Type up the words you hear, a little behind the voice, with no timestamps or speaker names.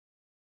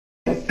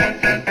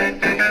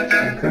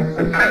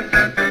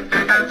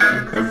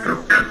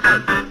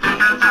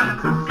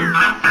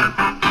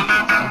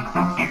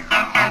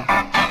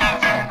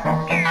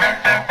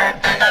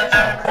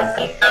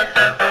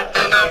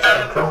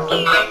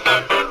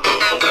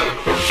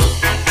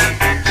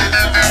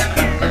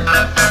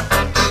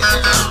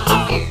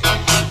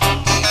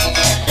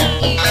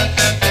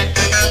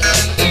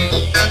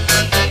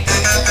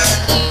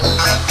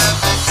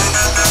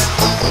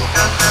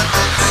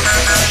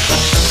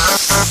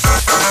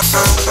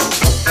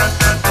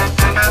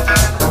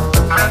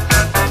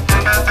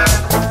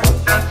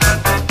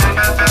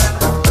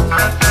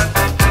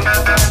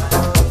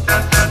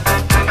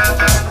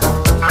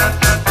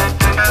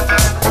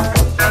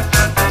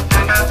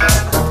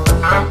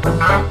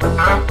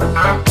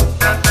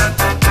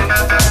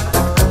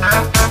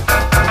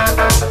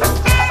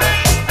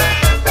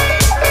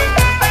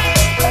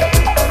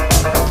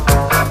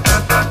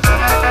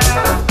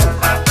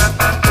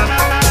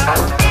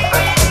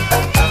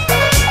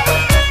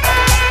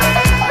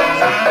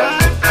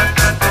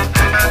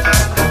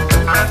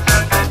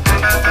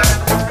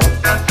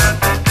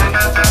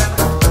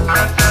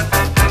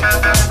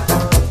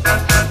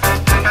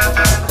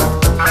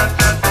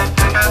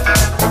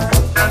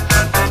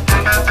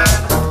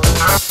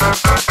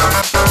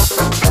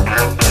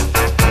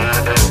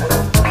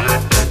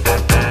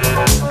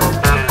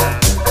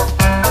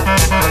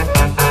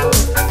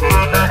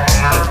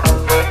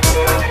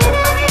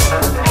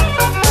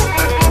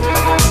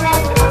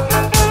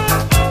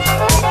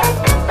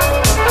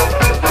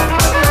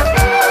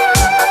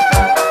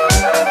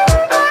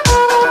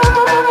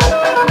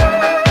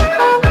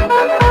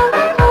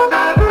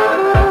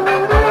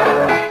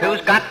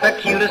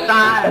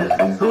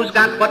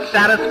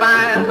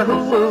satisfies the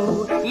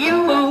who,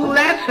 you,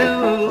 that's who.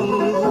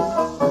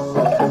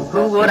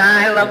 Who would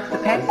I love to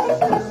pet?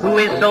 Who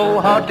is so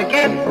hard to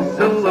get?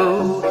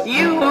 Who,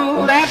 you,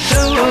 that's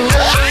who.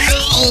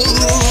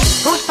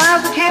 Whose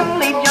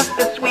positively just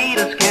as sweet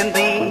as can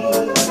be.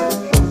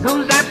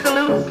 Who's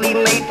absolutely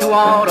made to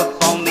order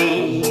for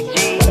me.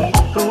 Gee,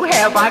 who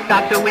have I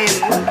got to win?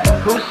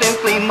 Who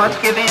simply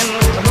must give in?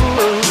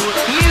 Who,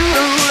 you,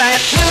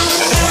 that's who.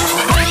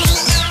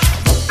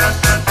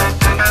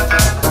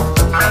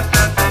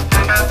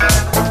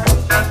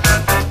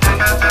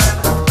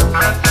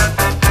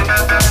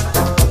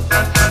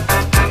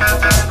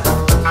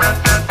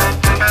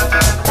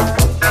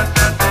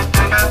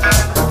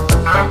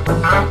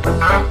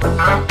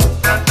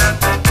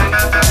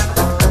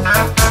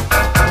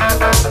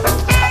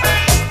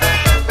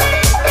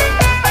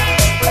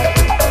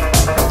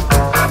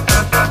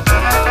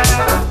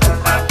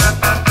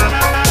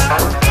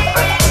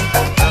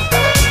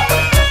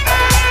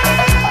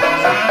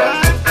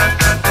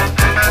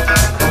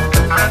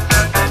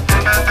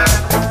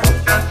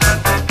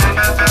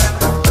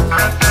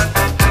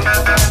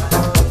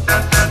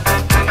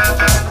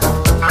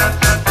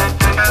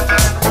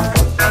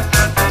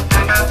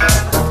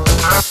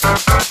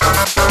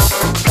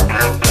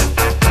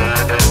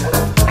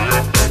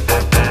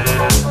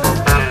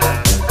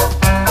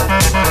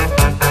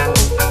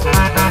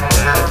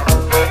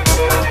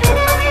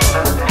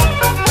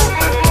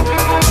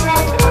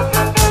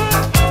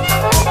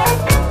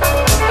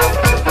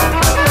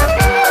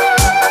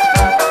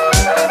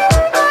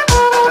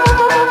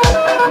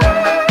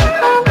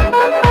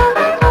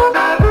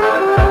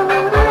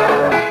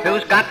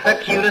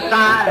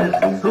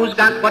 Who's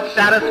got what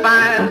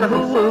satisfies the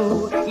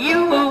who,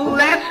 you,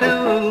 that's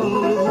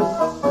who.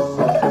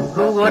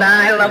 Who would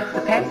I love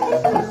to pet?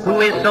 Who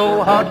is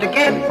so hard to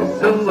get?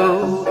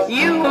 Who,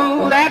 you,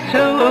 that's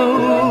who.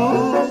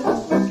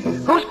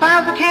 Who's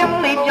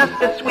positively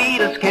just as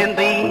sweet as can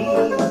be.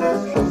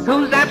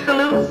 Who's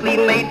absolutely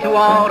made to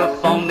order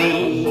for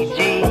me.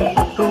 Gee,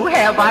 who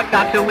have I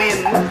got to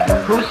win?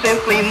 Who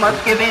simply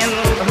must give in?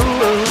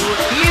 Who